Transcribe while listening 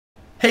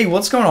Hey,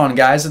 what's going on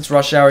guys? It's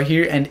Rush Hour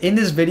here, and in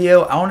this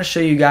video I want to show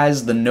you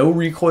guys the no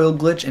recoil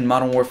glitch in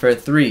Modern Warfare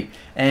 3.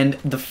 And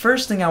the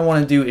first thing I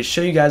want to do is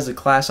show you guys the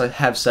class I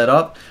have set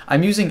up.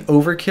 I'm using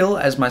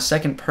Overkill as my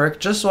second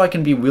perk just so I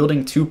can be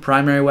wielding two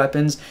primary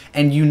weapons,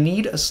 and you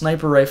need a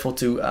sniper rifle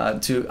to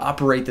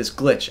operate this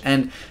glitch.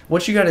 And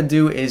what you got to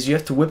do is you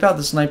have to whip out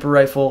the sniper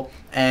rifle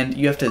and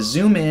you have to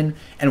zoom in,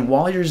 and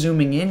while you're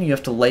zooming in you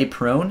have to lay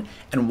prone,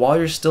 and while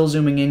you're still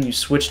zooming in you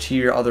switch to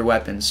your other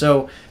weapon.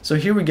 So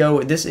here we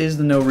go. This is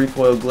the no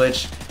recoil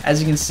glitch.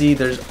 As you can see,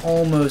 there's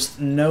almost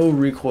no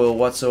recoil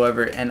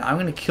whatsoever, and I'm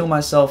gonna kill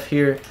myself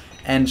here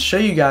and show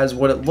you guys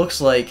what it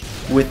looks like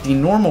with the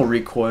normal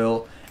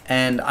recoil.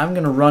 And I'm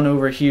gonna run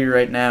over here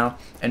right now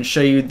and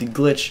show you the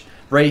glitch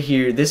right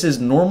here. This is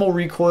normal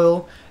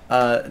recoil.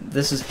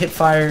 This is hip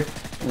fire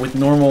with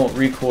normal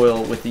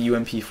recoil with the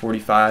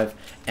UMP45,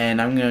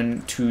 and I'm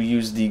going to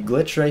use the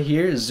glitch right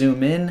here,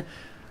 zoom in,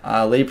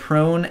 lay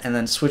prone, and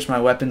then switch my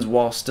weapons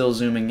while still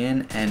zooming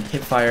in and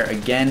hip fire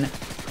again.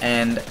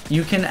 And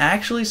you can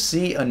actually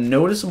see a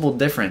noticeable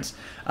difference.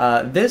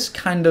 This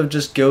kind of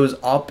just goes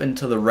up and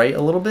to the right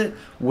a little bit.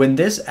 When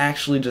this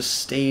actually just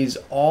stays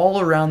all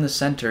around the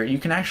center, you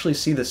can actually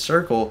see the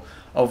circle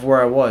of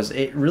where I was.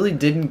 It really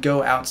didn't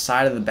go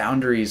outside of the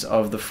boundaries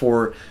of the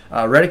four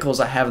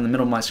reticles I have in the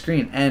middle of my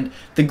screen. And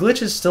the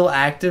glitch is still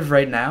active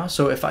right now,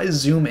 so if I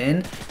zoom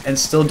in and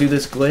still do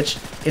this glitch,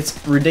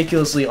 it's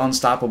ridiculously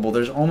unstoppable.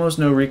 There's almost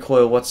no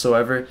recoil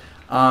whatsoever.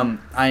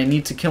 I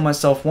need to kill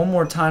myself one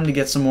more time to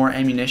get some more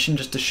ammunition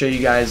just to show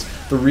you guys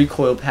the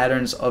recoil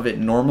patterns of it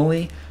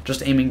normally,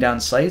 just aiming down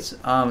sights.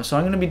 So I'm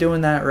going to be doing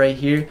that right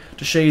here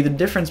to show you the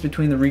difference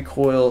between the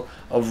recoil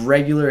of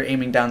regular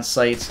aiming down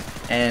sights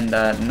and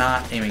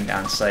not aiming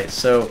down sights.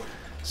 So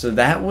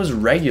that was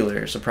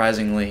regular,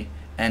 surprisingly.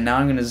 And now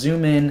I'm going to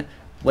zoom in,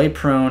 lay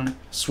prone,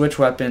 switch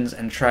weapons,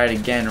 and try it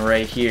again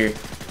right here.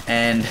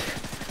 And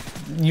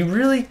you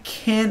really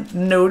can't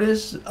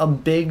notice a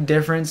big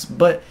difference,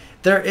 but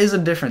there is a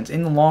difference.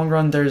 In the long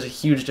run, there's a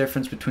huge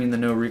difference between the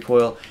no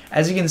recoil.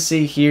 As you can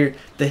see here,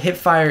 the hip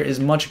fire is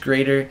much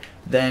greater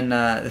than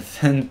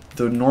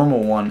the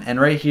normal one. And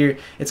right here,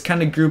 it's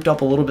kind of grouped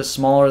up a little bit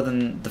smaller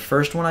than the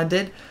first one I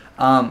did.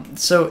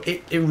 So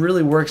it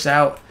really works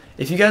out.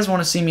 If you guys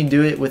want to see me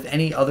do it with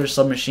any other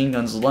submachine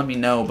guns, let me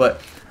know.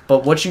 But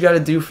what you got to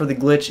do for the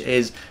glitch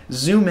is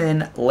zoom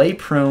in, lay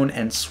prone,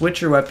 and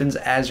switch your weapons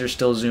as you're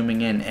still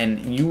zooming in,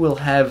 and you will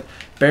have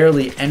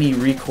barely any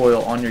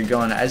recoil on your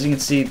gun. As you can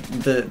see,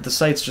 the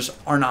sights just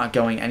are not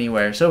going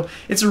anywhere. So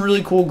it's a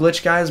really cool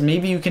glitch, guys.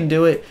 Maybe you can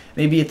do it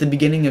maybe at the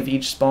beginning of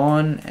each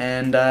spawn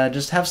and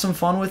just have some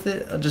fun with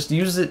it. Just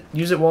use it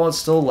while it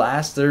still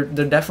lasts. They're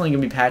definitely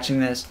gonna be patching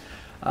this.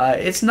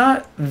 It's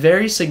not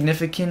very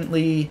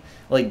significantly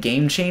like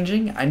game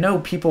changing. I know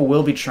people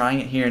will be trying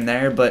it here and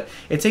there, but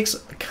it takes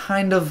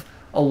kind of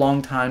a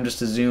long time just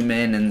to zoom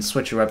in and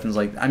switch your weapons.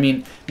 Like, I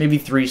mean, maybe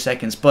 3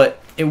 seconds,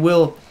 but it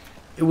will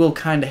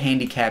kind of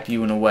handicap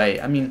you in a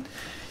way. I mean,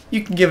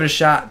 you can give it a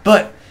shot.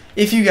 But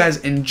if you guys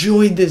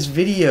enjoyed this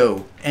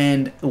video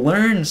and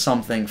learned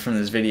something from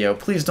this video,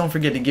 please don't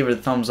forget to give it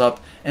a thumbs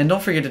up, and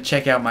don't forget to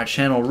check out my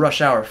channel Rush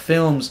Hour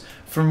Films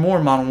for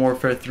more Modern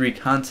Warfare 3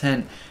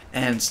 content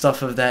and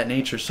stuff of that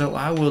nature. So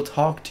I will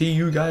talk to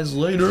you guys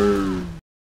later.